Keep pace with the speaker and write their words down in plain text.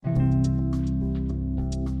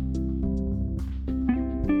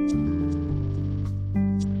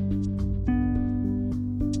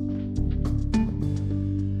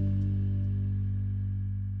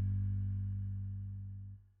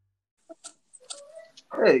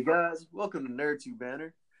Hey guys, welcome to Nerd2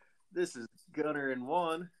 Banner. This is Gunner and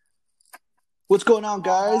Juan. What's going on,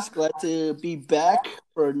 guys? Glad to be back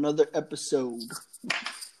for another episode.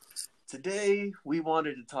 Today we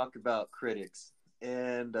wanted to talk about critics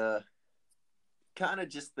and kind of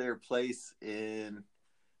just their place in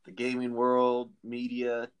the gaming world,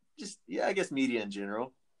 media, I guess media in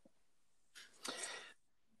general.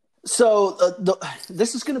 So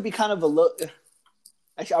this is going to be kind of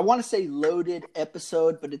actually, I want to say loaded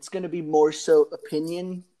episode, but it's going to be more so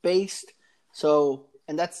opinion based. So,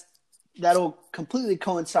 and that'll completely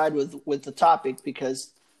coincide with the topic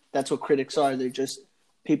because that's what critics are. They're just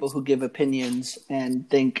people who give opinions and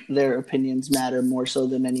think their opinions matter more so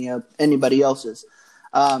than anybody else's.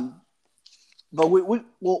 But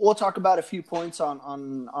we'll talk about a few points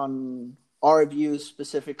on our views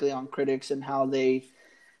specifically on critics and how they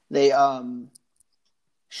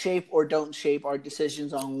shape or don't shape our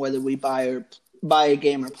decisions on whether we buy a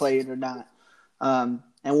game or play it or not. And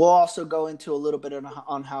we'll also go into a little bit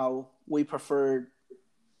on how we play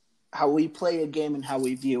a game and how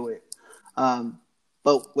we view it.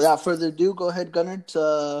 But without further ado, go ahead, Gunnar,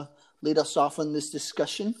 to lead us off on this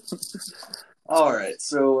discussion. All right.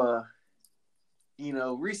 So,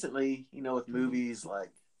 recently, with movies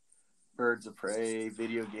like Birds of Prey,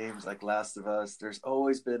 video games like Last of Us, there's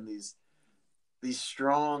always been these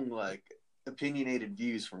strong, opinionated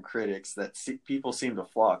views from critics that people seem to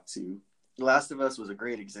flock to. Last of Us was a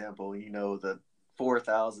great example. The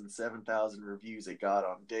 4,000, 7,000 reviews it got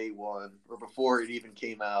on day one or before it even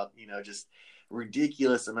came out, just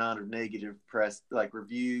ridiculous amount of negative press,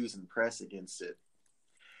 reviews and press against it.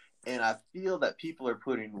 And I feel that people are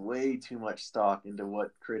putting way too much stock into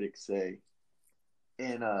what critics say.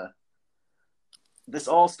 And this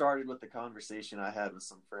all started with the conversation I had with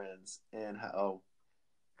some friends and how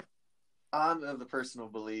I'm of the personal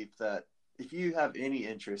belief that if you have any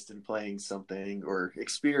interest in playing something or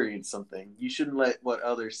experience something, you shouldn't let what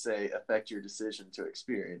others say affect your decision to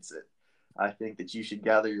experience it. I think that you should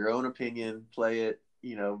gather your own opinion, play it,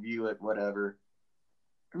 view it, whatever,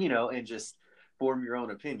 and just form your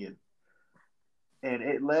own opinion. And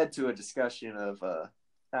it led to a discussion of,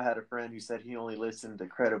 I had a friend who said he only listened to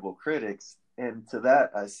credible critics. And to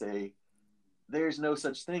that, I say, there's no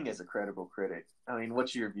such thing as a credible critic. I mean,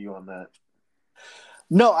 what's your view on that?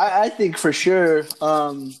 No, I think for sure.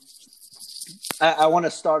 I want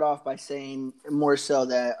to start off by saying more so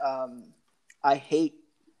that I hate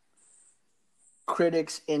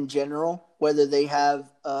critics in general, whether they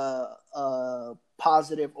have a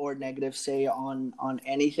positive or negative say on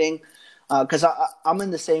anything. Because I'm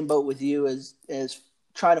in the same boat with you as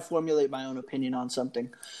try to formulate my own opinion on something.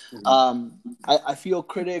 Mm-hmm. I feel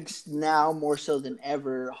critics now more so than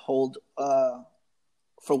ever hold,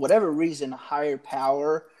 for whatever reason, higher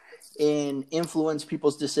power and influence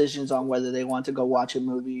people's decisions on whether they want to go watch a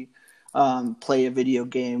movie, play a video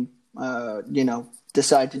game,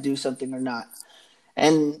 decide to do something or not.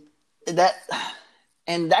 And that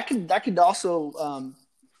could also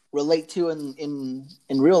relate to in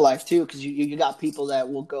real life too, because you got people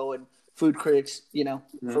that will go and food critics,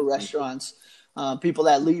 mm-hmm. for restaurants, people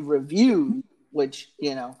that leave reviews, which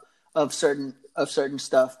of certain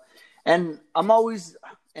stuff. And I'm always,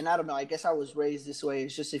 and I don't know, I guess I was raised this way.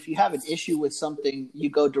 It's just if you have an issue with something,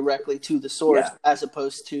 you go directly to the source as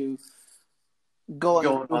opposed to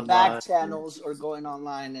going through back channels or going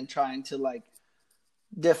online and trying to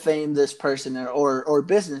defame this person or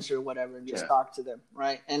business or whatever and just talk to them,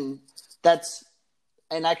 right? And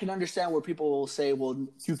I can understand where people will say, well,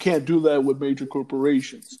 you can't do that with major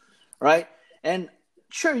corporations, right? And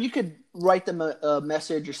sure, you could write them a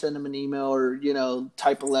message or send them an email or,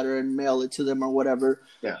 type a letter and mail it to them or whatever.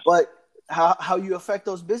 Yeah. But how you affect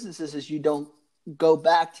those businesses is you don't go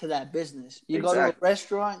back to that business. You go to a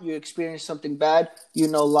restaurant, you experience something bad, you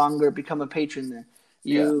no longer become a patron there.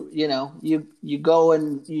 You go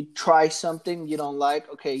and you try something you don't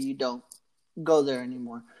like, okay, you don't go there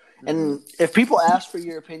anymore. Mm-hmm. And if people ask for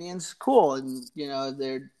your opinions, cool, and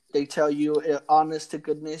they tell you an honest to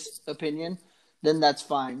goodness opinion, then that's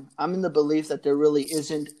fine. I'm in the belief that there really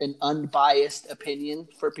isn't an unbiased opinion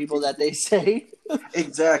for people that they say.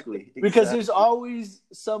 Exactly. Because there's always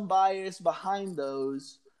some bias behind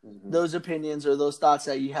those opinions or those thoughts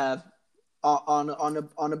that you have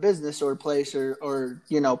on a business or place or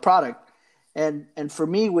product. And for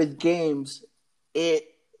me with games, it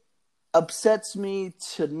upsets me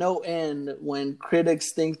to no end when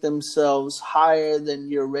critics think themselves higher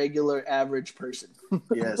than your regular average person.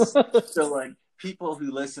 Yes. So people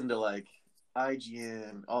who listen to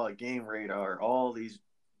IGN, Game Radar, all these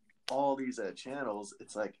channels,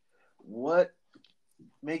 it's what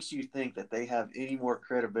makes you think that they have any more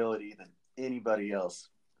credibility than anybody else.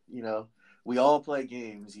 You know, we all play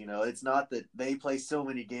games. You know, it's not that they play so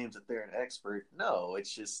many games that they're an expert. No,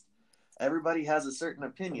 it's just everybody has a certain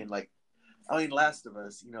opinion. Like, I mean, Last of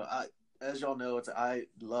Us. You know, as y'all know, I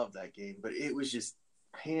love that game, but it was just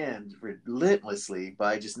panned relentlessly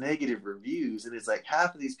by just negative reviews, and it's like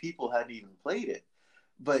half of these people hadn't even played it.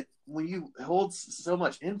 But when you hold so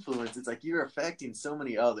much influence, it's like you're affecting so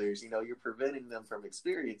many others. You know, you're preventing them from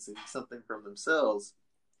experiencing something from themselves,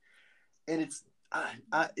 and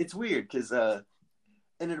it's weird because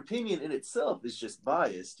and an opinion in itself is just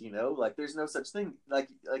biased. You know, like there's no such thing, like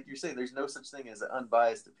you're saying, there's no such thing as an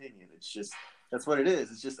unbiased opinion. It's just that's what it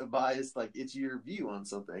is. It's just a biased, like it's your view on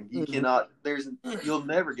something. You cannot. You'll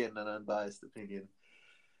never get an unbiased opinion.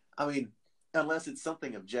 I mean, unless it's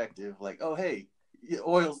something objective, like, oh, hey,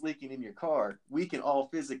 oil's leaking in your car. We can all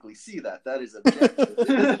physically see that. That is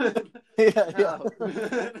objective. Yeah.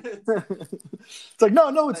 It's like,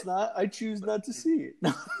 no, it's not. I choose not to see it.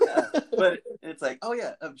 Yeah, but it's like, oh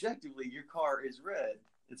yeah, objectively, your car is red.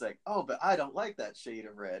 It's like, oh, but I don't like that shade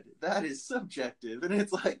of red. That is subjective, and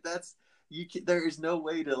it's like there is no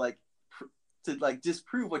way to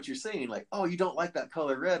disprove what you're saying. Like, oh, you don't like that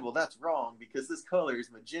color red. Well, that's wrong because this color is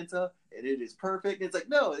magenta and it is perfect. And it's like,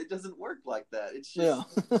 no, it doesn't work like that. It's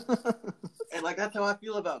just, and like, that's how I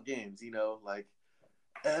feel about games, you know, like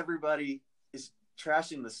everybody is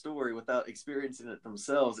trashing the story without experiencing it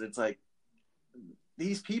themselves. And it's like,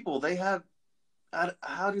 these people,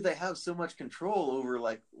 how do they have so much control over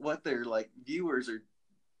like what their like viewers are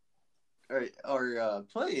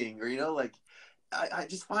playing, or, you know, like, I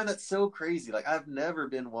just find that so crazy. Like, I've never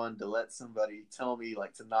been one to let somebody tell me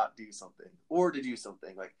like to not do something or to do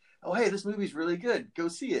something. Like, oh, hey, this movie's really good. Go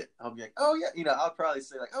see it. I'll be like, oh yeah, you know, I'll probably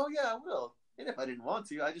say like, oh yeah, I will. And if I didn't want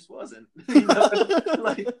to, I just wasn't. You know?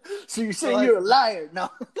 Like, so you're saying you're a liar? No.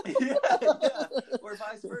 Yeah. Or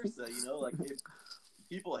vice versa. You know, like if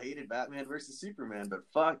people hated Batman versus Superman, but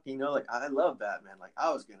fuck, you know, like I love Batman. Like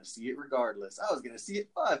I was gonna see it regardless. I was gonna see it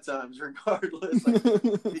 5 times regardless,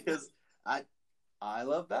 like, because I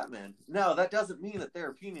love Batman. No, that doesn't mean that their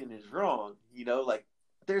opinion is wrong. You know, like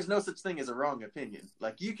there's no such thing as a wrong opinion.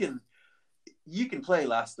 Like you can play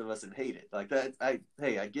Last of Us and hate it. Like that. I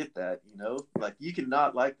get that. You know, like you can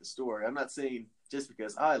not like the story. I'm not saying just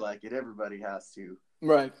because I like it, everybody has to.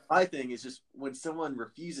 Right. My thing is just when someone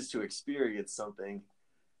refuses to experience something,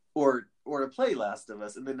 or to play Last of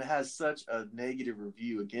Us, and then has such a negative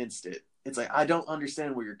review against it. It's like, I don't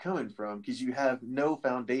understand where you're coming from because you have no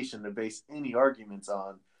foundation to base any arguments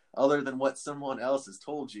on other than what someone else has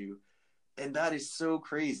told you. And that is so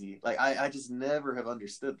crazy. Like, I just never have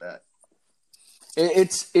understood that.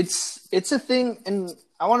 It's a thing, and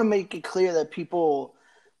I want to make it clear that people,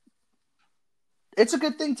 it's a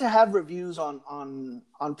good thing to have reviews on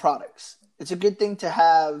products. It's a good thing to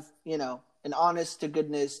have, you know, an honest to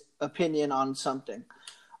goodness opinion on something.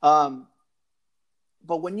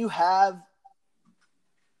 But when you have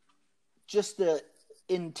just the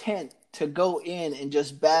intent to go in and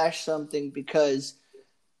just bash something because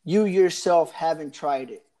you yourself haven't tried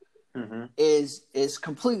it, is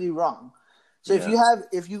completely wrong. So if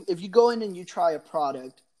you go in and you try a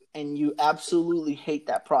product and you absolutely hate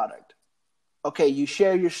that product, okay, you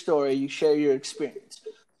share your story, you share your experience.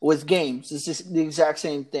 With games, it's just the exact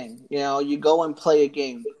same thing. You know, you go and play a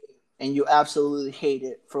game and you absolutely hate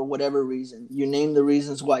it for whatever reason. You name the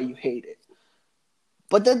reasons why you hate it.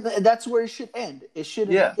 But then that's where it should end. It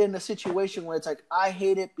shouldn't be in a situation where it's like, I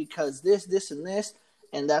hate it because this, and this,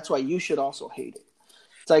 and that's why you should also hate it.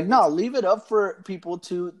 It's like, no, leave it up for people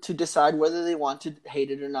to decide whether they want to hate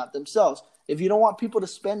it or not themselves. If you don't want people to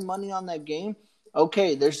spend money on that game,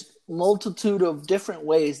 okay, there's multitude of different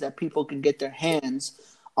ways that people can get their hands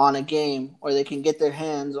on a game, or they can get their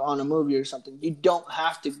hands on a movie or something. You don't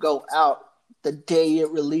have to go out the day it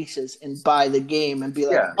releases and buy the game and be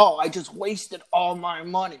like, oh, I just wasted all my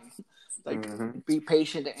money. Like, be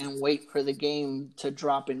patient and wait for the game to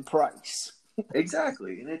drop in price.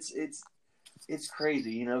 Exactly. And it's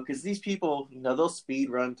crazy, you know, because these people, you know, they'll speed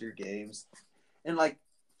run through games. And like,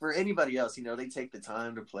 for anybody else, you know, they take the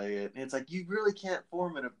time to play it. And it's like, you really can't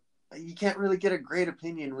you can't really get a great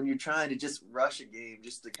opinion when you're trying to just rush a game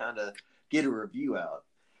just to kind of get a review out.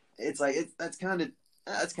 It's like, that's kind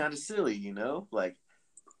of silly, you know? Like,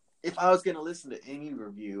 if I was going to listen to any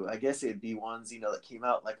review, I guess it'd be ones, you know, that came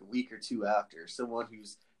out like a week or two after. Someone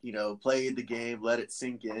who's, you know, played the game, let it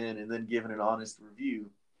sink in, and then given an honest review.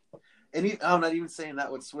 And I'm not even saying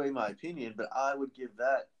that would sway my opinion, but I would give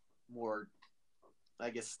that more,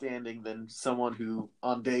 I guess, standing than someone who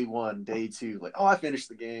on day 1, day 2, like, oh, I finished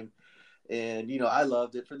the game. And, you know, I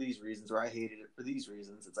loved it for these reasons, or I hated it for these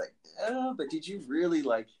reasons. It's like, oh, but did you really,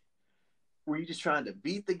 like, were you just trying to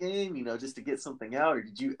beat the game, you know, just to get something out, or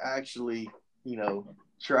did you actually, you know,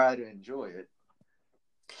 try to enjoy it?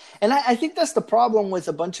 And I think that's the problem with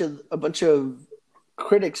a bunch of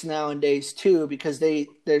critics nowadays too, because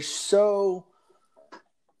they're so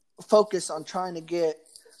focused on trying to get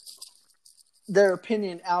their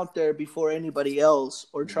opinion out there before anybody else,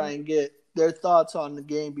 or Mm-hmm. try and get their thoughts on the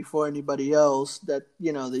game before anybody else, that,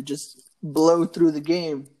 you know, they just blow through the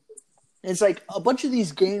game. It's like a bunch of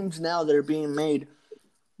these games now that are being made,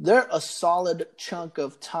 they're a solid chunk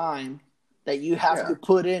of time that you have to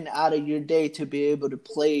put in out of your day to be able to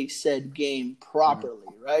play said game properly,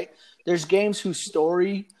 right? There's games whose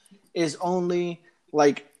story is only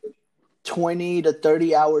like 20 to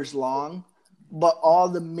 30 hours long, but all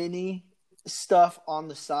the mini stuff on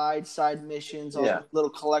the side missions, all the little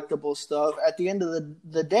collectible stuff, at the end of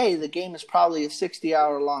the day, the game is probably a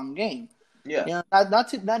 60-hour long game. Yeah. You know,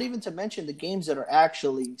 not even to mention the games that are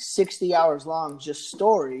actually 60 hours long, just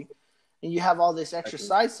story, and you have all this extra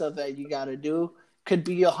side stuff that you got to do. Could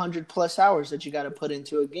be 100+ hours that you got to put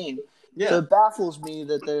into a game. Yeah. So it baffles me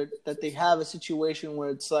that they have a situation where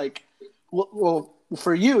it's like, well,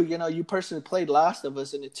 for you, you know, you personally played Last of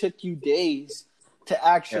Us, and it took you days to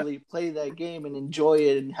actually play that game and enjoy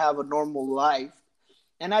it and have a normal life.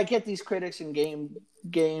 And I get these critics and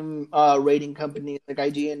game rating companies like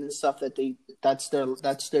IGN and stuff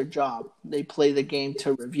that's their job. They play the game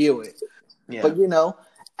to review it. Yeah. But, you know,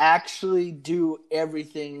 actually do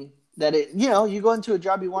everything that you go into a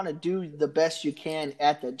job, you want to do the best you can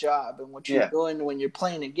at the job. And what you're doing when you're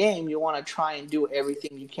playing a game, you want to try and do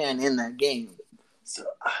everything you can in that game. So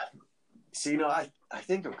you know, I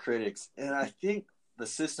think of critics, and I think the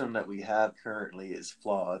system that we have currently is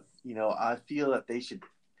flawed. You know, I feel that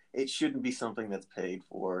it shouldn't be something that's paid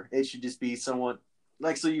for. It should just be someone,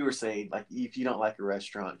 like, so you were saying, like, if you don't like a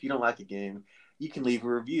restaurant, if you don't like a game, you can leave a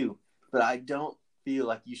review. But I don't feel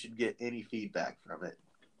like you should get any feedback from it.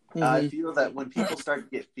 Mm-hmm. I feel that when people start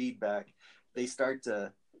to get feedback, they start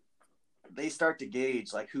to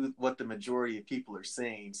gauge like what the majority of people are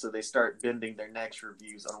saying. So they start bending their next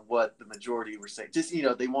reviews on what the majority were saying. Just, you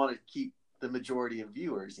know, they want to keep the majority of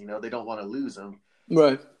viewers, you know, they don't want to lose them.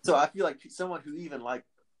 Right. So I feel like someone who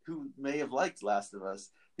may have liked Last of Us,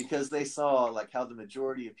 because they saw like how the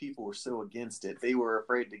majority of people were so against it, they were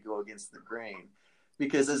afraid to go against the grain.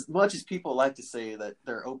 Because as much as people like to say that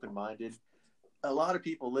they're open-minded, a lot of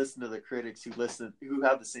people listen to the critics who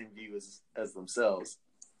have the same view as themselves.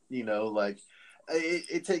 You know, like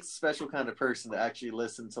it takes a special kind of person to actually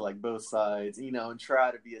listen to like both sides, you know, and try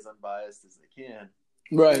to be as unbiased as they can.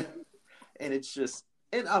 Right. And it's just,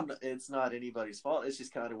 it's not anybody's fault. It's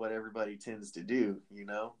just kind of what everybody tends to do, you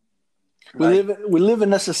know. We live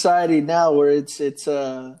in a society now where it's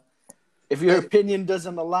if your opinion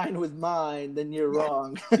doesn't align with mine, then you're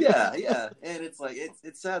wrong. yeah. And it's like,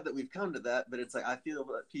 it's sad that we've come to that, but it's like, I feel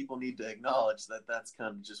that people need to acknowledge that that's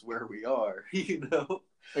kind of just where we are, you know?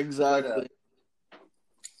 Exactly.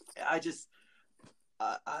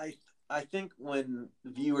 But, I think when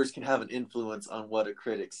viewers can have an influence on what a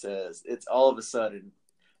critic says, it's all of a sudden,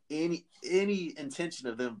 any intention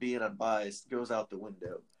of them being unbiased goes out the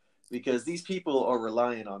window. Because these people are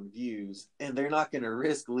relying on views, and they're not going to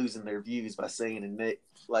risk losing their views by saying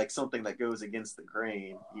like something that goes against the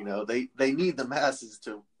grain. You know, they need the masses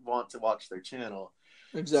to want to watch their channel.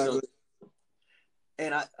 Exactly. So,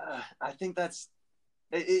 and I think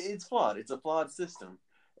it's flawed. It's a flawed system,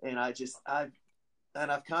 and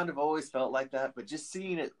I've kind of always felt like that. But just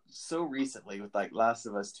seeing it so recently with like Last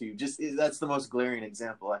of Us 2, that's the most glaring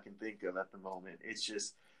example I can think of at the moment.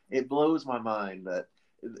 It blows my mind that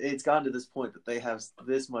it's gotten to this point that they have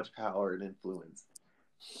this much power and influence.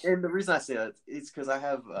 And the reason I say that is because I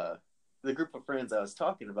have the group of friends I was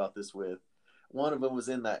talking about this with. One of them was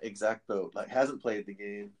in that exact boat, like hasn't played the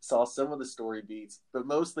game, saw some of the story beats, but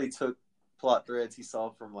mostly took plot threads he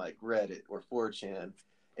saw from like Reddit or 4chan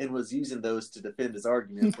and was using those to defend his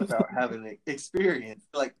argument without having experience,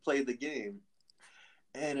 like played the game.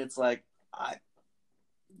 And it's like,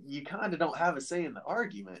 you kind of don't have a say in the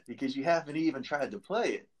argument because you haven't even tried to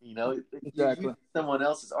play it. You know, exactly. You someone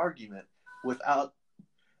else's argument without,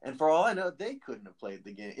 and for all I know, they couldn't have played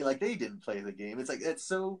the game. Like they didn't play the game. It's like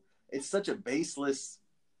it's such a baseless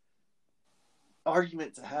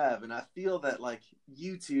argument to have, and I feel that like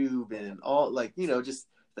YouTube and all, like, you know, just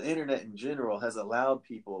the internet in general has allowed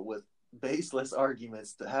people with baseless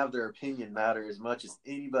arguments to have their opinion matter as much as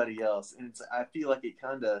anybody else, and I feel like it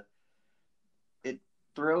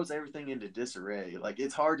throws everything into disarray. Like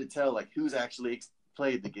it's hard to tell like who's actually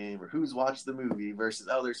played the game or who's watched the movie versus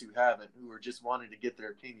others who haven't, who are just wanting to get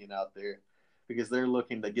their opinion out there because they're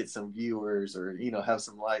looking to get some viewers or, you know, have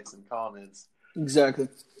some likes and comments. Exactly.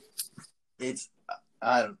 It's,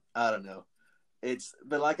 I don't know.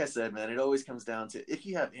 But like I said, man, it always comes down to, if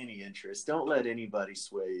you have any interest, don't let anybody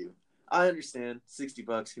sway you. I understand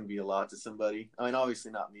 $60 can be a lot to somebody. I mean,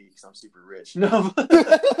 obviously not me because I'm super rich. No, but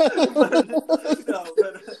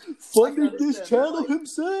funded this channel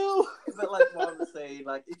himself. But like Mom was saying,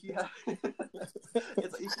 like if you have,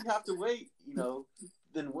 if you have to wait, you know,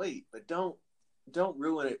 then wait. But don't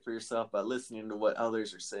ruin it for yourself by listening to what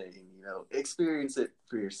others are saying. You know, experience it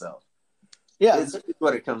for yourself. Yeah, it's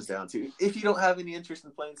what it comes down to. If you don't have any interest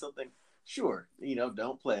in playing something, sure, you know,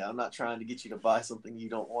 don't play. I'm not trying to get you to buy something you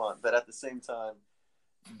don't want, but at the same time,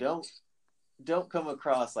 don't come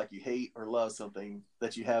across like you hate or love something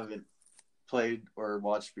that you haven't played or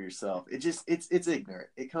watched for yourself. It's ignorant.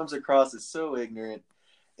 It comes across as so ignorant,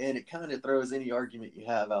 and it kind of throws any argument you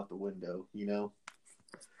have out the window, you know?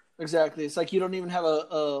 Exactly. It's like you don't even have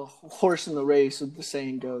a horse in the race, as the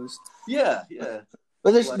saying goes. Yeah.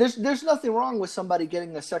 But there's nothing wrong with somebody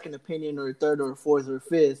getting a second opinion or a third or a fourth or a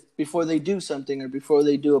fifth before they do something or before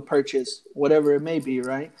they do a purchase, whatever it may be,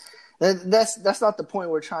 right? That's not the point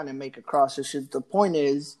we're trying to make across. The point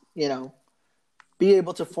is, you know, be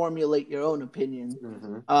able to formulate your own opinion.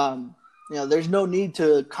 Mm-hmm. You know, there's no need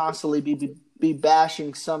to constantly be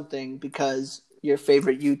bashing something because your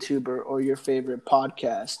favorite YouTuber or your favorite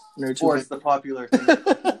podcast, or it's the popular thing.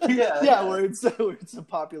 where it's a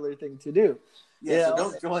popular thing to do. Yeah, so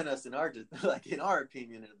don't join us in our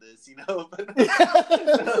opinion of this, you know.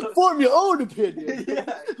 Form your own opinion.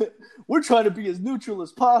 Yeah. We're trying to be as neutral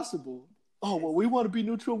as possible. Oh, well, we want to be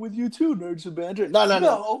neutral with you too, Nerds of Banter. No,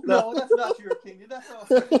 that's not your opinion. That's all.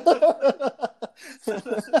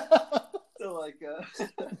 So, like,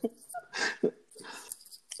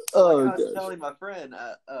 I was telling my friend,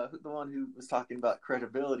 the one who was talking about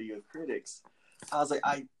credibility of critics, I was like,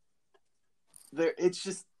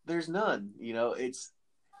 there's none, you know. It's,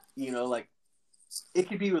 you know, like it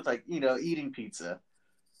could be with, like, you know, eating pizza.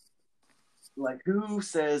 Like, who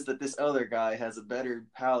says that this other guy has a better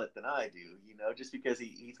palate than I do? You know, just because he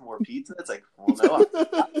eats more pizza, it's like, well, no.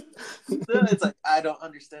 It's like, I don't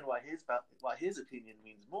understand why his opinion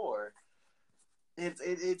means more. It's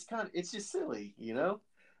just silly, you know.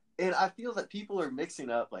 And I feel that people are mixing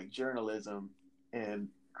up like journalism and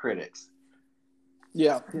critics.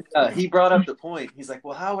 Yeah. He brought up the point. He's like,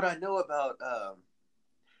 well, how would I know about,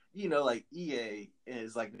 you know, like EA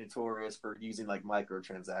is like notorious for using like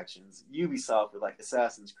microtransactions. Ubisoft with like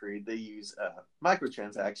Assassin's Creed, they use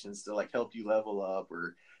microtransactions to like help you level up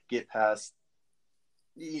or get past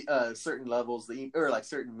certain levels or like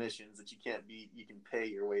certain missions that you can't beat. You can pay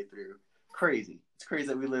your way through. Crazy. It's crazy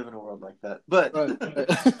that we live in a world like that. But but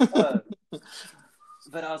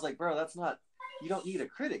I was like, bro, that's not. You don't need a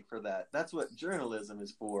critic for that. That's what journalism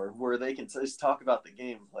is for, where they can just talk about the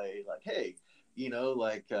gameplay. Like, hey, you know,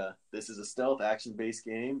 like this is a stealth action-based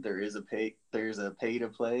game. There's a pay to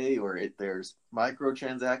play, or there's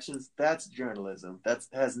microtransactions. That's journalism. That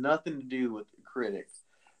has nothing to do with critics.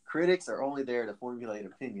 Critics are only there to formulate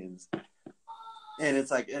opinions. And it's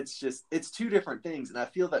like, it's two different things. And I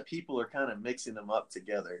feel that people are kind of mixing them up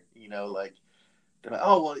together, you know, like, they're like,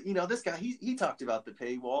 oh, well, you know, this guy, he talked about the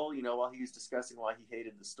paywall, you know, while he was discussing why he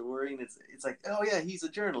hated the story. And it's like, oh yeah, he's a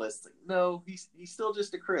journalist. Like, no, he's still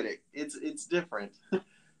just a critic. It's different.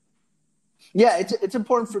 Yeah. It's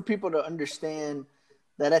important for people to understand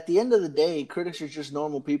that at the end of the day, critics are just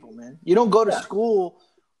normal people, man. You don't go to school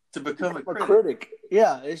to become a critic.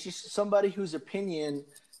 Yeah. It's just somebody whose opinion,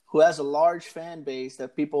 who has a large fan base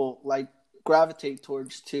that people like gravitate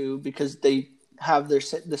towards too, because they have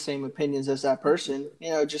the same opinions as that person. You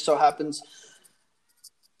know, it just so happens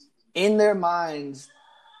in their minds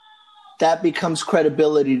that becomes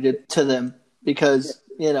credibility to them because,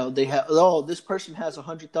 you know, they have, oh, this person has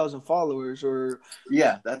 100,000 followers or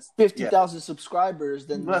that's 50,000 subscribers.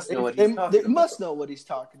 Then they must know what he's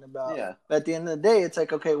talking about. Yeah. But at the end of the day, it's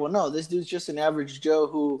like, okay, well, no, this dude's just an average Joe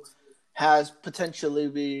who has potentially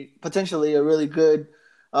a really good,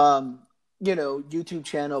 you know, YouTube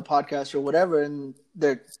channel, podcast, or whatever, and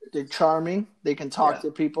they're charming. They can talk to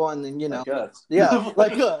people, and then, you know,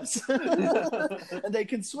 like us, and they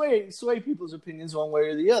can sway people's opinions one way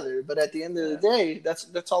or the other. But at the end of the day,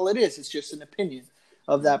 that's all it is. It's just an opinion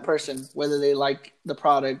of that person, whether they like the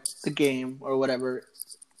product, the game, or whatever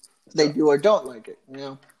they do or don't like it. You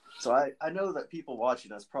know. So I know that people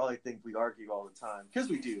watching us probably think we argue all the time because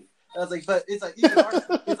we do. I was like, but it's like, even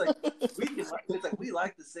it's like we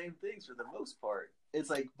like the same things for the most part. It's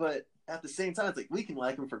like, but at the same time, it's like we can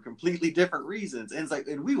like them for completely different reasons, and it's like,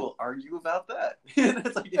 and we will argue about that. And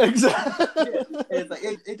it's like, Exactly. yeah, it's like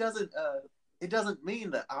it doesn't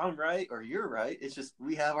mean that I'm right or you're right. It's just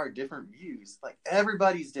we have our different views. Like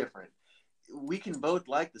everybody's different. We can both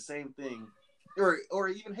like the same thing, or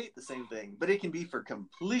even hate the same thing, but it can be for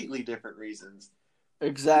completely different reasons.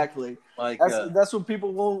 Exactly. Like That's what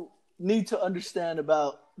people won't need to understand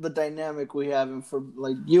about the dynamic we have, and for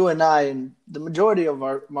like you and I, and the majority of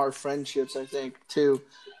our friendships, I think too,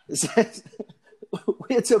 is that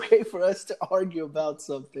it's okay for us to argue about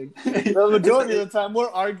something. The majority of the time, we're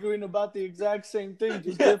arguing about the exact same thing,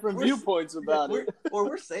 just different viewpoints about it. Or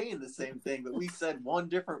we're saying the same thing, but we said one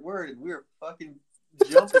different word, and we're fucking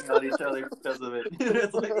jumping on each other because of it.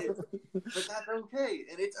 It's like, but that's okay,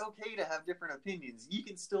 and it's okay to have different opinions. You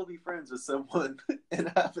can still be friends with someone and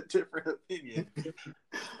have a different opinion.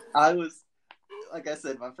 Like I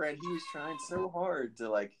said, my friend, he was trying so hard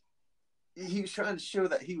to he was trying to show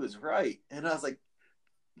that he was right, and I was like,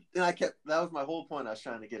 that was my whole point I was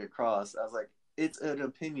trying to get across. I was like, it's an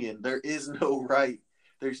opinion. There is no right.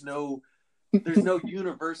 There's no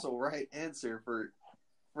universal right answer for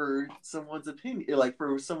someone's opinion, like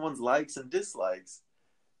for someone's likes and dislikes.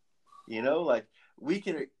 Like we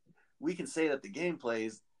can say that the gameplay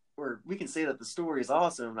is, or we can say that the story is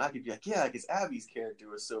awesome, and I could be like, yeah, because Abby's character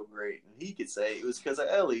was so great, and he could say it was because of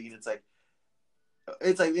Ellie, and it's like,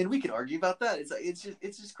 and we can argue about that.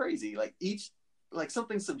 It's just crazy. Like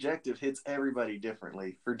something subjective hits everybody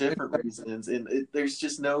differently for different reasons, and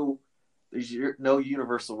there's no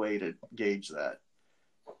universal way to gauge that.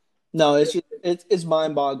 No, it's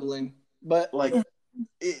mind-boggling. But like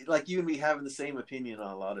you and me having the same opinion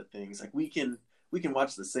on a lot of things. Like we can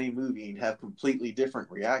watch the same movie and have completely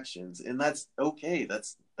different reactions, and that's okay.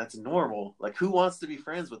 That's normal. Like who wants to be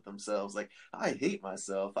friends with themselves? Like I hate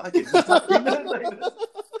myself. I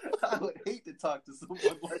would hate to talk to someone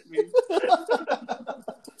like me.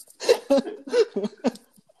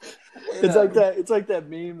 It's like that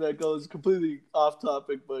meme that goes completely off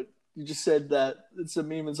topic, but you just said that it's a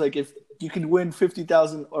meme. It's like if you could win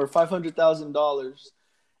 $50,000 or $500,000,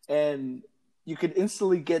 and you could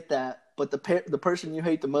instantly get that, but the person you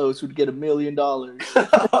hate the most would get $1 million. Oh,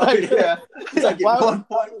 yeah, it's like why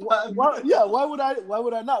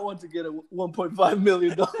would I not want to get a $1.5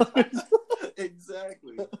 million?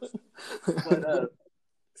 Exactly. But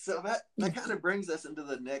so that kind of brings us into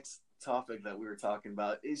the next topic that we were talking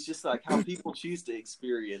about. It's just like how people choose to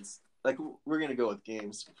experience. Like we're gonna go with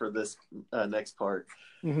games for this next part.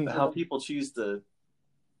 Mm-hmm. How people choose to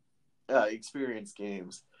experience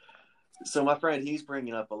games. So my friend, he's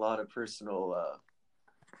bringing up a lot of personal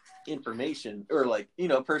information, or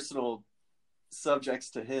personal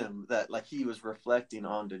subjects to him that he was reflecting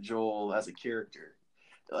onto Joel as a character.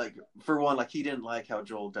 Like for one, he didn't like how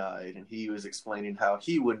Joel died, and he was explaining how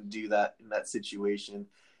he wouldn't do that in that situation.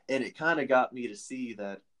 And it kind of got me to see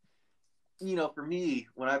that, for me,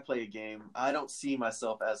 when I play a game, I don't see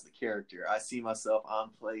myself as the character. I see myself, I'm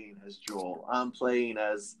playing as Joel. I'm playing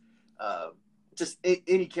as just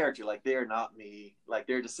any character. Like they're not me. Like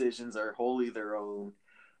their decisions are wholly their own.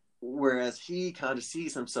 Whereas he kind of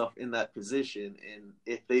sees himself in that position, and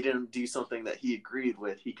if they didn't do something that he agreed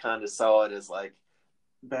with, he kind of saw it as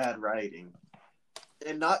bad writing.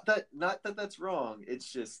 And not that that's wrong.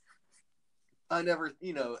 It's just I never,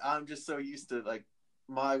 I'm just so used to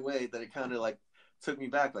my way that it kind of took me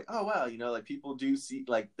back. Oh wow, people do see,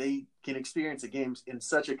 they can experience a game in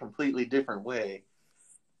such a completely different way.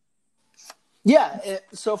 Yeah.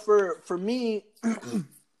 So for me, I'm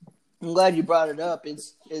glad you brought it up.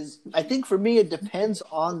 I think for me, it depends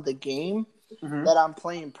on the game that I'm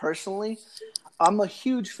playing personally. I'm a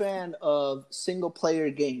huge fan of single player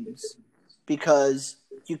games because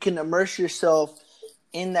you can immerse yourself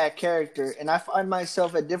in that character, and I find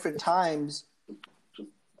myself at different times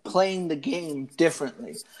playing the game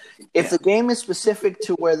differently. If the game is specific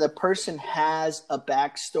to where the person has a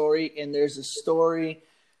backstory and there's a story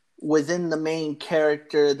within the main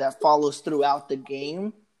character that follows throughout the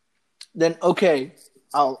game, then okay,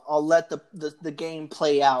 I'll let the game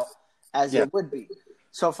play out as it would be.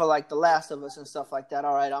 So for The Last of Us and stuff like that,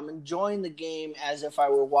 all right, I'm enjoying the game as if I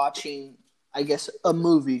were watching, I guess, a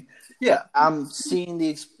movie. Yeah, I'm seeing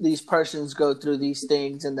these persons go through these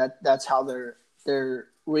things, and that's how they're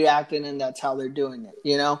reacting, and that's how they're doing it,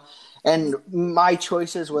 And my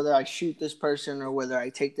choices, whether I shoot this person or whether I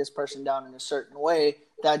take this person down in a certain way,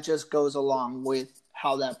 that just goes along with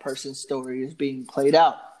how that person's story is being played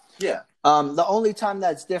out. Yeah. The only time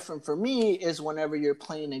that's different for me is whenever you're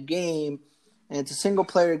playing a game, and it's a single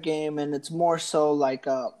player game, and it's more so like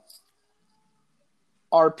a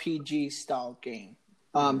RPG style game.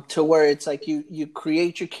 to where it's like you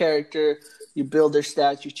create your character, you build their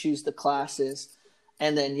stats, you choose the classes,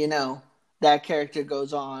 and then that character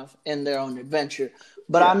goes off in their own adventure.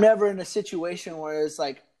 But I'm never in a situation where it's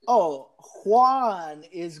like, oh, Juan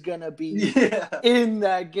is gonna be in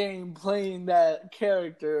that game playing that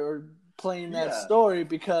character or playing that story,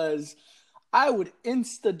 because I would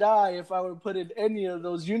insta die if I were put in any of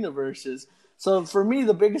those universes. So for me,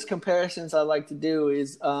 the biggest comparisons I like to do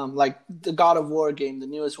is like the God of War game, the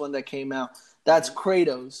newest one that came out. That's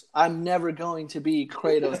Kratos. I'm never going to be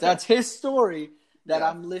Kratos. That's his story that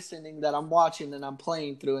I'm listening, that I'm watching, and I'm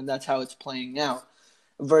playing through, and that's how it's playing out.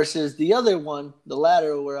 Versus the other one, the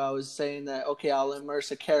latter, where I was saying that, okay, I'll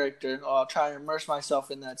immerse a character, or I'll try to immerse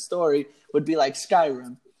myself in that story, would be like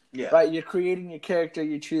Skyrim. Yeah. Right? You're creating a character,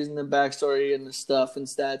 you're choosing the backstory and the stuff and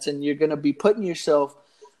stats, and you're going to be putting yourself,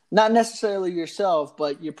 not necessarily yourself,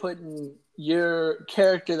 but you're putting your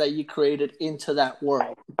character that you created into that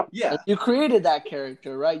world. Yeah. Like you created that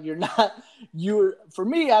character, right? For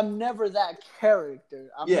me, I'm never that character.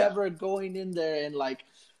 I'm never going in there and like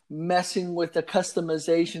messing with the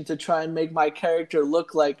customization to try and make my character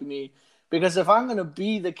look like me. Because if I'm going to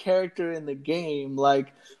be the character in the game,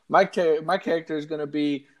 like my character is going to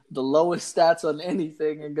be the lowest stats on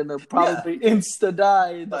anything and going to probably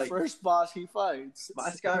insta-die in the first boss he fights. My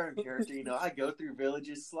Skyrim character, I go through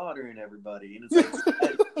villages slaughtering everybody. And it's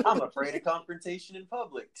like, I'm afraid of confrontation in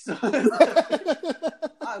public. So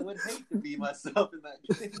I would hate to be myself in that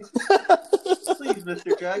game. Please,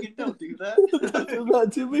 Mr. Dragon, don't do that. Don't do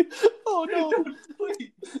that to me. Oh,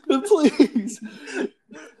 no. Please.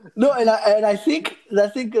 No, and I think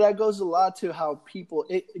that goes a lot to how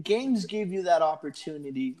games give you that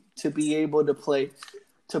opportunity to be able to play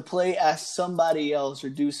as somebody else or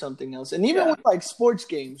do something else. And even with like sports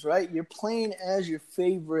games, right? You're playing as your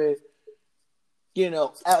favorite,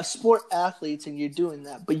 sport athletes, and you're doing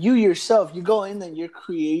that. But you yourself, you go in and you're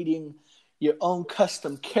creating your own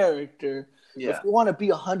custom character. Yeah. If you want to be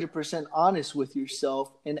 100% honest with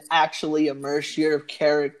yourself and actually immerse your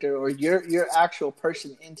character or your actual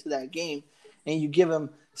person into that game, and you give them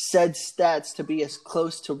said stats to be as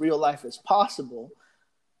close to real life as possible,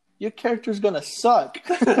 your character's going to suck.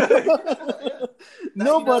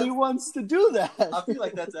 Nobody wants to do that. I feel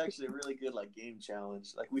like that's actually a really good game challenge.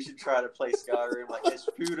 Like we should try to play Skyrim as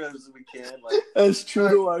true as we can. As true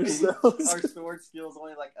to ourselves. Our sword skills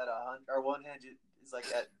only at 100. Our one hand is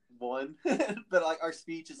at 1, but our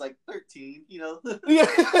speech is 13. We're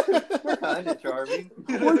kind of charming.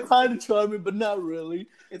 We're kind of charming, but not really.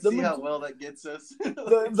 And see how well that gets us.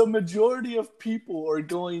 The majority of people are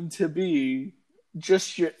going to be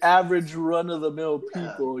just your average run-of-the-mill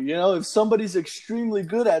people. If somebody's extremely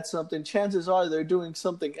good at something, chances are they're doing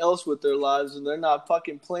something else with their lives and they're not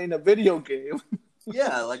fucking playing a video game.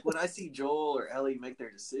 Yeah, when I see Joel or Ellie make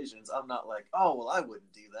their decisions, I'm not like, oh, well, I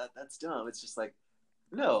wouldn't do that. That's dumb. It's just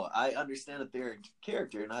no, I understand that they're a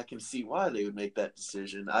character and I can see why they would make that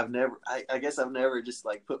decision. I guess I've never just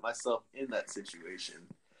put myself in that situation.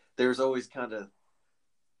 There's always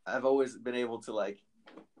I've always been able to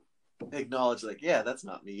acknowledge that's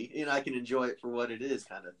not me, and I can enjoy it for what it is,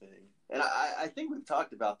 kind of thing. And I think we've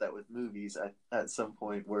talked about that with movies at some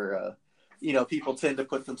point where people tend to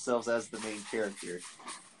put themselves as the main character.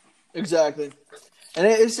 Exactly. And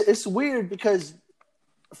it's weird because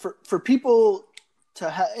for people to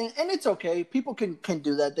have, and it's okay, people can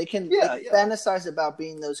do that. They can fantasize about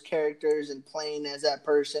being those characters and playing as that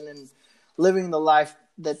person and living the life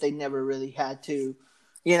that they never really had to,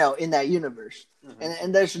 in that universe. Mm-hmm.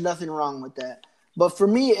 And there's nothing wrong with that. But for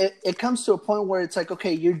me, it comes to a point where it's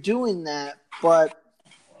okay, you're doing that, but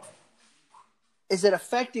is it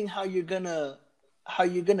affecting how you're gonna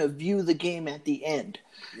view the game at the end?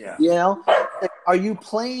 Yeah. Are you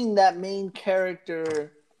playing that main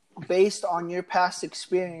character based on your past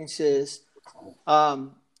experiences?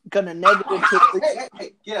 Gonna negatively.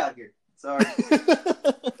 Hey, get out of here. Sorry.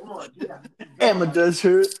 Come on, get out. Emma does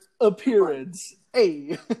her appearance.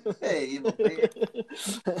 Hey.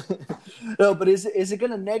 No, but is it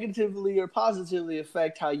going to negatively or positively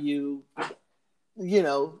affect how you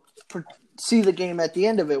see the game at the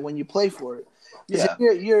end of it when you play for it? Yeah.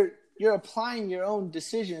 You're applying your own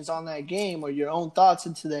decisions on that game or your own thoughts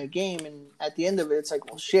into that game, and at the end of it, it's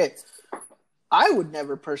well, shit, I would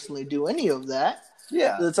never personally do any of that.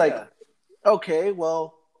 Yeah. So it's okay,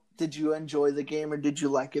 well, did you enjoy the game or did you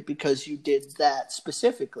like it because you did that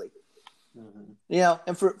specifically? Mm-hmm.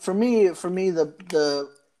 And for me, the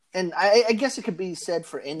and I guess it could be said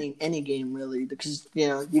for any game really, because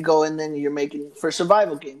you go in there and you're making, for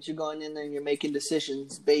survival games, you're going in there and you're making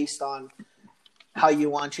decisions based on how you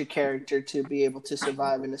want your character to be able to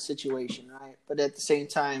survive in a situation, right? But at the same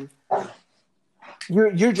time,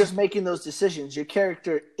 you're just making those decisions. Your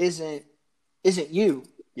character isn't you.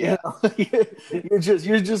 Yeah. You're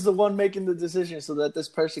just the one making the decision so that this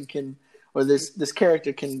person can, or this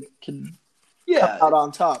character can come out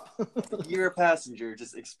on top. You're a passenger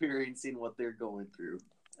just experiencing what they're going through.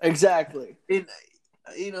 Exactly. And,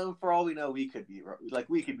 for all we know, we could be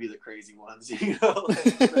the crazy ones,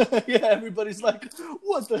 Yeah, everybody's like,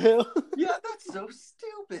 what the hell? Yeah, that's so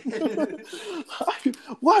stupid.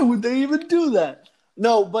 Why would they even do that?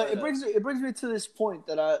 No, but it brings me to this point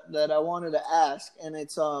that I wanted to ask, and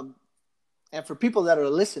it's and for people that are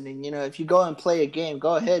listening, if you go and play a game,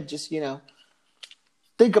 go ahead, just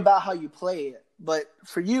think about how you play it. But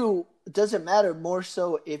for you, it doesn't matter more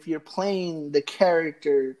so if you're playing the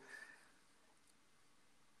character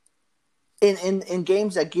in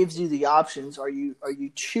games that gives you the options. Are you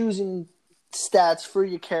choosing stats for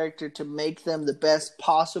your character to make them the best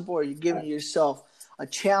possible? Are you giving yourself a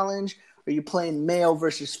challenge? Are you playing male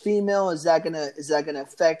versus female? Is that gonna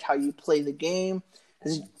affect how you play the game?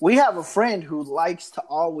 We have a friend who likes to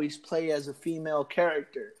always play as a female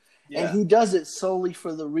character, and he does it solely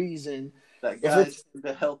for the reason that guys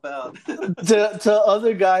to help out to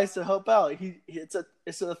other guys to help out.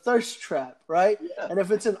 It's a thirst trap, right? Yeah. And if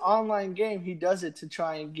it's an online game, he does it to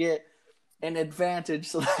try and get an advantage.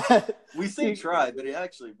 So that we say try, but it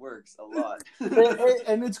actually works a lot.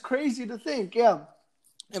 and it's crazy to think, yeah.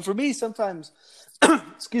 And for me, sometimes,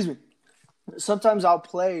 excuse me, sometimes I'll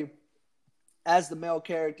play as the male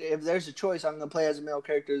character. If there's a choice, I'm going to play as a male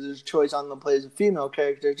character. If there's a choice, I'm going to play as a female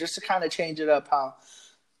character, just to kind of change it up.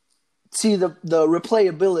 See the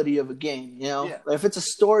replayability of a game. Yeah. If it's a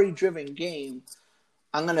story-driven game,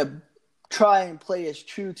 I'm going to try and play as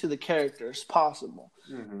true to the character as possible.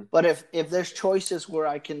 Mm-hmm. But if there's choices where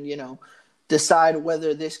I can, decide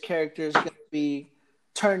whether this character is going to be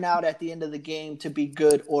turn out at the end of the game to be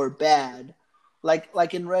good or bad,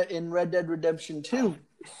 like in Red Dead Redemption 2,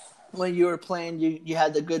 when you were playing, you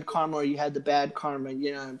had the good karma or you had the bad karma,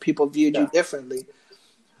 and people viewed you differently.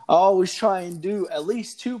 I always try and do at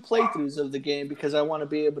least 2 playthroughs of the game because I want to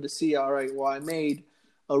be able to see, all right, well, I made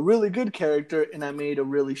a really good character and I made a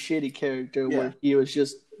really shitty character where he was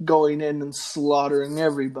just going in and slaughtering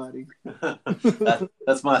everybody.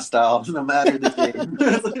 That's my style, no matter the game.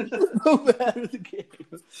 No matter the game.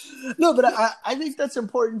 No, but I think that's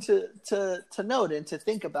important to note and to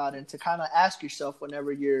think about and to kind of ask yourself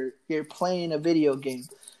whenever you're playing a video game.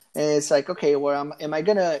 And it's like, okay, well, am I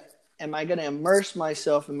gonna immerse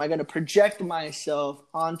myself? Am I gonna project myself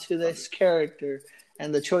onto this character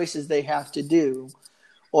and the choices they have to do?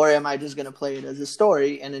 Or am I just going to play it as a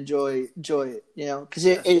story and enjoy it? Because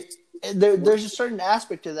there's a certain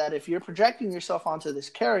aspect to that. If you're projecting yourself onto this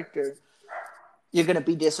character, you're going to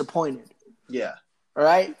be disappointed. Yeah. All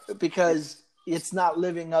right? Because it's not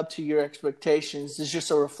living up to your expectations. It's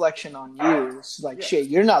just a reflection on you. It's like, shit,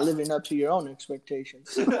 you're not living up to your own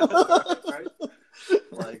expectations. Right?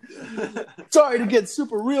 Like, sorry to get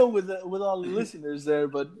super real with all the listeners there,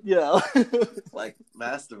 but yeah. Like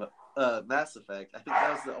Mass Effect. I think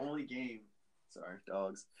that was the only game. Sorry,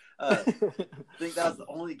 dogs. I think that was the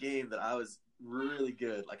only game that I was really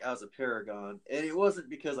good. Like, I was a paragon, and it wasn't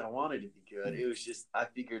because I wanted to be good. It was just I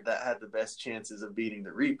figured that had the best chances of beating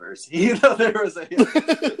the Reapers. There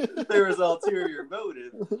was ulterior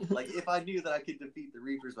motive. Like, if I knew that I could defeat the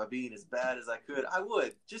Reapers by being as bad as I could, I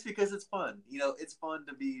would. Just because it's fun. It's fun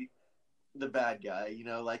to be the bad guy.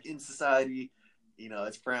 Like in society.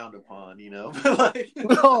 It's frowned upon, but like...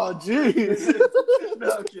 Oh, jeez.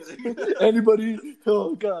 No, I'm kidding. Anybody...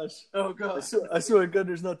 Oh, gosh. Oh, God. I swear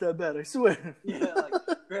Gunner's not that bad. I swear. Yeah, like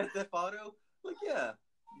Grand Theft Auto, like, yeah,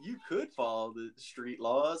 you could follow the street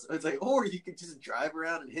laws. It's like, or you could just drive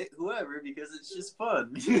around and hit whoever because it's just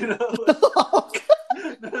fun, Oh,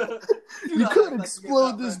 you could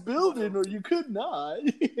explode this building or you could not.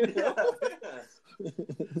 Yeah.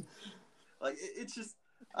 Like, it's just...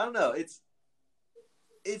 I don't know,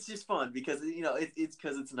 it's just fun because it's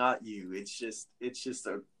because it's not you. It's just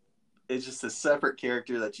a separate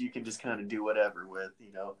character that you can just kind of do whatever with.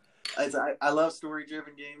 I love story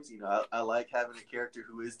driven games. I like having a character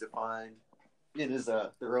who is defined and is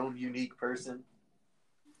their own unique person.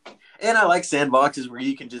 And I like sandboxes where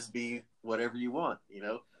you can just be whatever you want.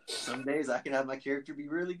 Some days I can have my character be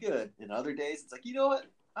really good, and other days it's like, you know what?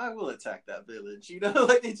 I will attack that village.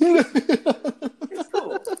 Like it's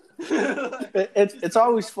cool. It's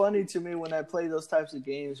always funny to me when I play those types of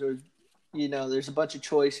games where, there's a bunch of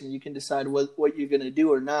choice and you can decide what you're going to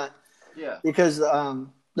do or not. Yeah. Because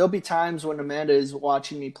there'll be times when Amanda is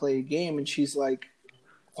watching me play a game and she's like,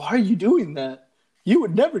 why are you doing that? you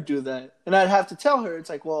would never do that. And I'd have to tell her, it's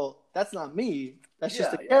like, well, that's not me. That's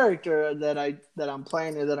just a character that I'm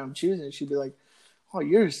playing or that I'm choosing. And she'd be like, oh,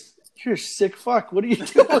 you're a sick fuck. What are you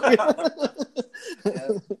doing?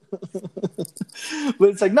 But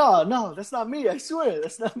it's like, no, that's not me. I swear,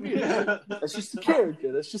 that's not me. That's just a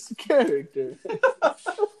character. That's just a character.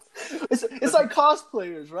 It's like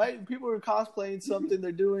cosplayers, right? People are cosplaying something.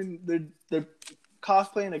 They're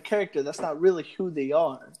cosplaying a character. That's not really who they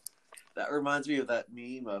are. That reminds me of that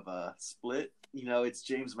meme of Split. You know, it's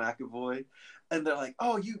James McAvoy, and they're like,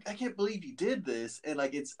 "Oh, I can't believe you did this!" And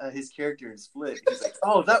like, it's his character in Split. He's like,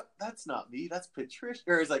 "Oh, that's not me. That's Patricia."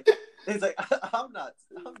 Or it's like, "I'm not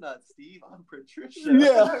Steve. I'm Patricia."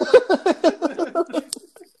 Yeah.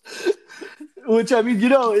 Which, I mean, you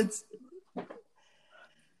know,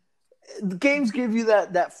 the games give you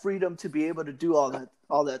that freedom to be able to do all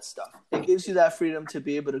that stuff. It gives you that freedom to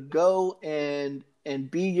be able to go and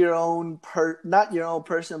be your own not your own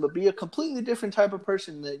person, but be a completely different type of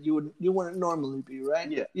person that you wouldn't normally be,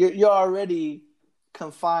 right? Yeah. You're already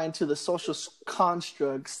confined to the social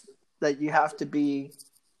constructs that you have to be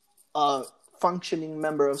a functioning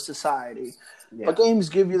member of society. Yeah. But games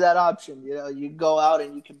give you that option. You know, you go out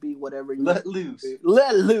and you can be whatever you let loose.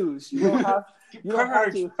 Let loose. You don't have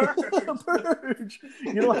purge.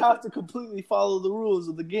 You don't have to completely follow the rules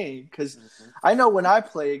of the game, because I know when I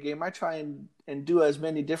play a game, I try and do as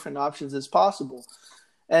many different options as possible.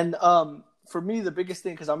 And for me, the biggest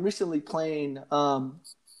thing, because I'm recently playing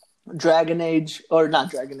Dragon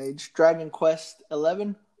Quest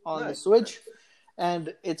 11 on the Switch,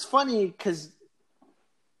 and it's funny because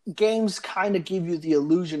games kind of give you the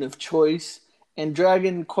illusion of choice. And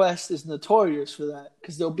Dragon Quest is notorious for that,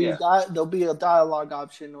 because there'll be a dialogue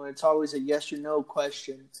option where it's always a yes or no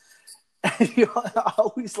question, and I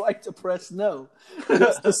always like to press no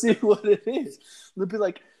just to see what it is. They'll be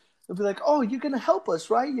like, "Oh, you're gonna help us,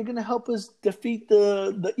 right? You're gonna help us defeat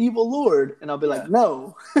the evil lord," and I'll be like,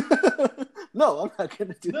 "No, no, I'm not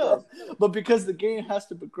gonna do that." But because the game has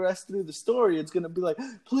to progress through the story, it's gonna be like,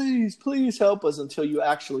 "Please, please help us," until you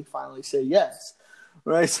actually finally say yes,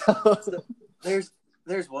 right? So.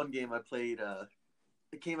 There's one game I played.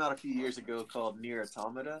 It came out a few years ago called Nier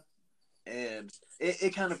Automata, and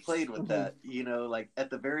it kind of played with that. You know, like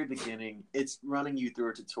at the very beginning, it's running you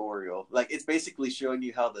through a tutorial. Like it's basically showing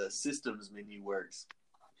you how the systems menu works.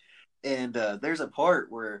 And there's a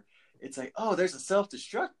part where it's like, oh, there's a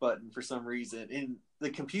self-destruct button for some reason, and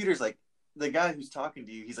the computer's like, the guy who's talking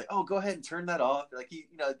to you, he's like, oh, go ahead and turn that off. Like,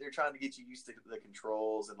 they're trying to get you used to the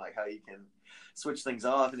controls and like how you can switch things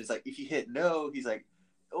off. And it's like, if you hit no, he's like,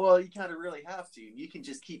 well, you kind of really have to. You can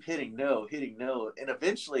just keep hitting no. And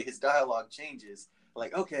eventually his dialogue changes.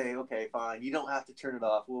 Like, okay, fine. You don't have to turn it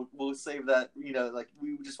off. We'll save that. You know, like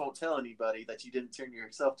we just won't tell anybody that you didn't turn your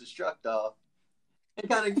self-destruct off. It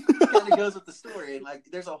kind of goes with the story, and like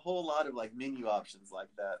there's a whole lot of like menu options like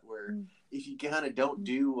that where if you kind of don't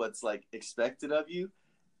do what's like expected of you,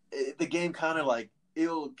 the game kind of like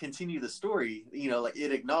it'll continue the story. You know, like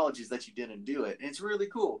it acknowledges that you didn't do it, and it's really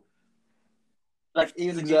cool. Like it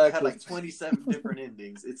was a game that had like 27 different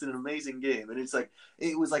endings. It's an amazing game, and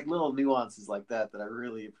it was like little nuances like that I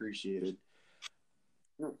really appreciated.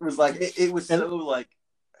 It was like it was so like,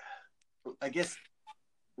 I guess.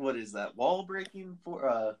 What is that? Wall breaking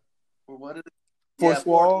or what is it? Fourth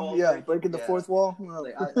wall? Yeah, breaking the fourth wall.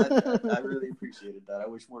 Like, I really appreciated that. I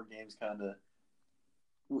wish more games kind of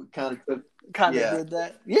did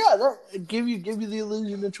that. Yeah, that give you the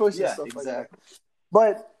illusion of choice and stuff like that.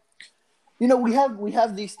 But you know, we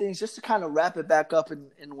have these things just to kind of wrap it back up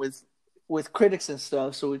and with critics and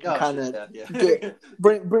stuff, so we can kind of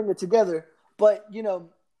bring it together. But you know,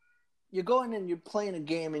 you're going and you're playing a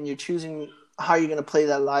game and you're choosing how you're going to play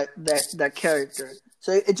that character.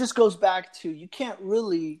 So it just goes back to, you can't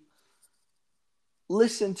really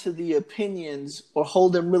listen to the opinions or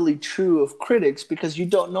hold them really true of critics, because you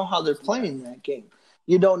don't know how they're playing that game.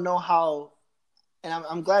 You don't know how, and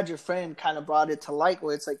I'm glad your friend kind of brought it to light,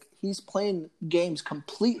 where it's like he's playing games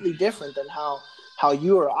completely different than how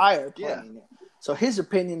you or I are playing it. So his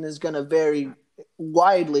opinion is going to vary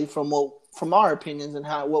widely from our opinions and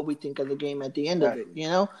what we think of the game at the end of it, you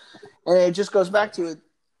know? And it just goes back to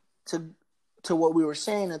what we were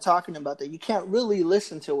saying and talking about, that you can't really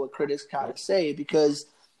listen to what critics kind of say, because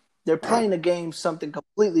they're playing a game something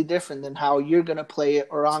completely different than how you're going to play it,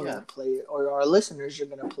 or I'm going to play it, or our listeners are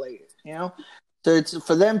going to play it, you know? So it's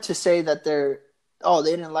for them to say that they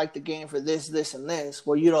didn't like the game for this, this, and this.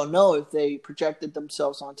 Well, you don't know if they projected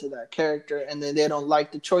themselves onto that character, and then they don't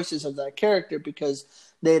like the choices of that character because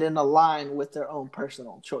they didn't align with their own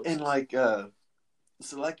personal choices. And like,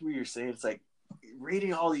 so like we were saying, it's like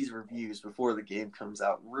reading all these reviews before the game comes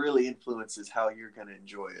out really influences how you're going to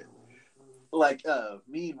enjoy it. Like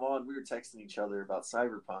me and Juan, we were texting each other about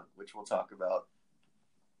Cyberpunk, which we'll talk about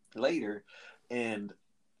later, and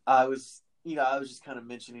I was just kind of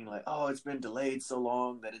mentioning like, oh, it's been delayed so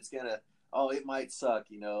long that it might suck,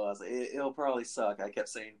 I was like, it'll probably suck. I kept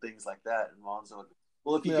saying things like that, and Juan's like,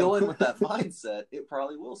 well, if you go in with that mindset, it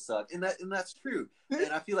probably will suck, and that's true.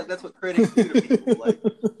 And I feel like that's what critics do to people. Like,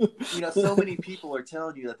 so many people are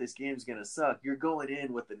telling you that this game's gonna suck. You're going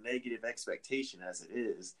in with the negative expectation as it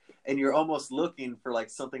is, and you're almost looking for like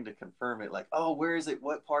something to confirm it. Like, oh, where is it?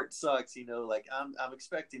 What part sucks? Like I'm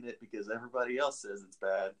expecting it because everybody else says it's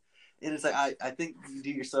bad. And it's like I think you do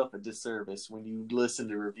yourself a disservice when you listen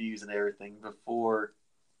to reviews and everything before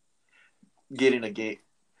getting a game.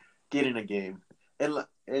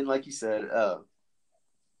 And like you said,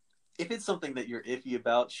 if it's something that you're iffy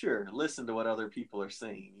about, sure, listen to what other people are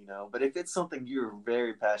saying, But if it's something you're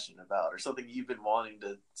very passionate about or something you've been wanting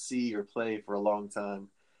to see or play for a long time,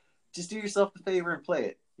 just do yourself the favor and play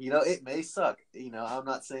it. It may suck. I'm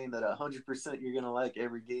not saying that 100% you're going to like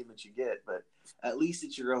every game that you get, but at least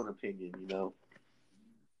it's your own opinion,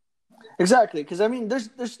 Exactly, because I mean,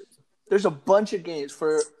 there's a bunch of games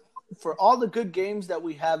for all the good games that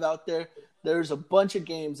we have out there. There's a bunch of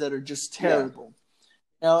games that are just terrible.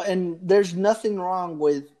 Yeah. And there's nothing wrong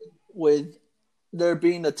with there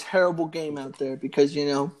being a terrible game out there because,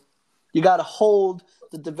 you got to hold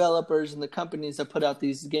the developers and the companies that put out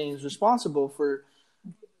these games responsible for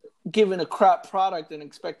giving a crap product and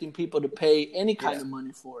expecting people to pay any kind of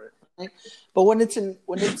money for it. Right? But when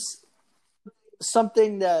it's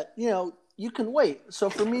something that, you can wait. So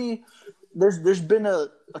for me, there's been a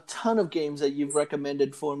ton of games that you've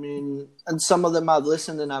recommended for me, and some of them I've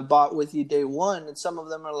listened and I bought with you day one, and some of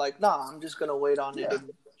them are like, nah, I'm just gonna wait on it and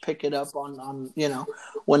pick it up on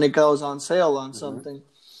when it goes on sale on something.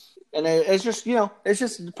 And it's just it's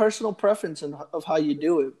just personal preference of how you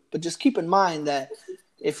do it. But just keep in mind that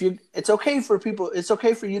it's okay for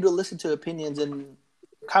you to listen to opinions and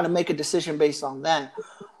kind of make a decision based on that,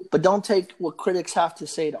 but don't take what critics have to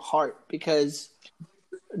say to heart because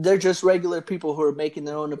they're just regular people who are making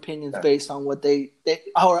their own opinions based on what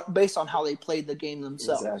based on how they played the game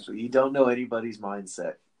themselves. Exactly. You don't know anybody's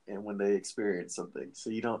mindset and when they experience something. So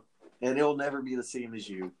you don't, and it'll never be the same as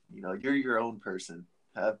you. You're your own person.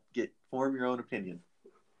 Form your own opinion.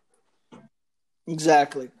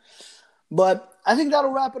 Exactly. But I think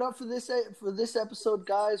that'll wrap it up for this episode,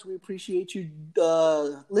 guys. We appreciate you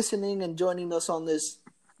listening and joining us on this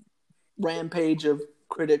rampage of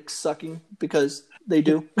critics sucking because they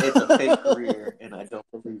do. It's a fake career, and I don't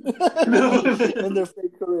believe it. And their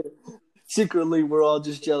fake career. Secretly, we're all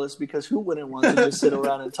just jealous because who wouldn't want to just sit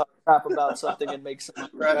around and talk crap about something and make some money,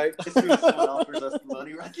 right? As soon as someone offers us the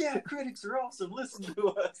money, we're like, yeah, critics are awesome. Listen to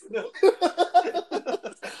us.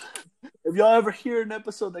 If y'all ever hear an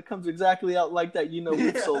episode that comes exactly out like that,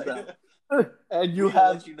 we've sold out. And you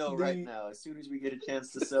have let you know right now. As soon as we get a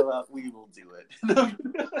chance to sell out, we will do it.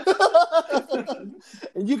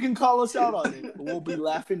 And you can call us out on it. We'll be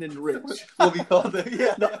laughing and rich. We'll be called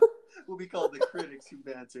we'll be called the critics who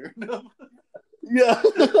banter. No. Yeah,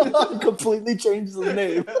 completely change the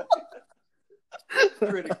name.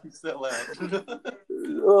 Critics who sell out.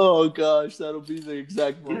 Oh gosh, that'll be the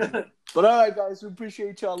exact one. But all right, guys, we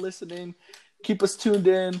appreciate y'all listening. Keep us tuned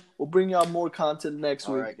in. We'll bring y'all more content next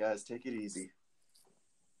week. All right, guys, take it easy.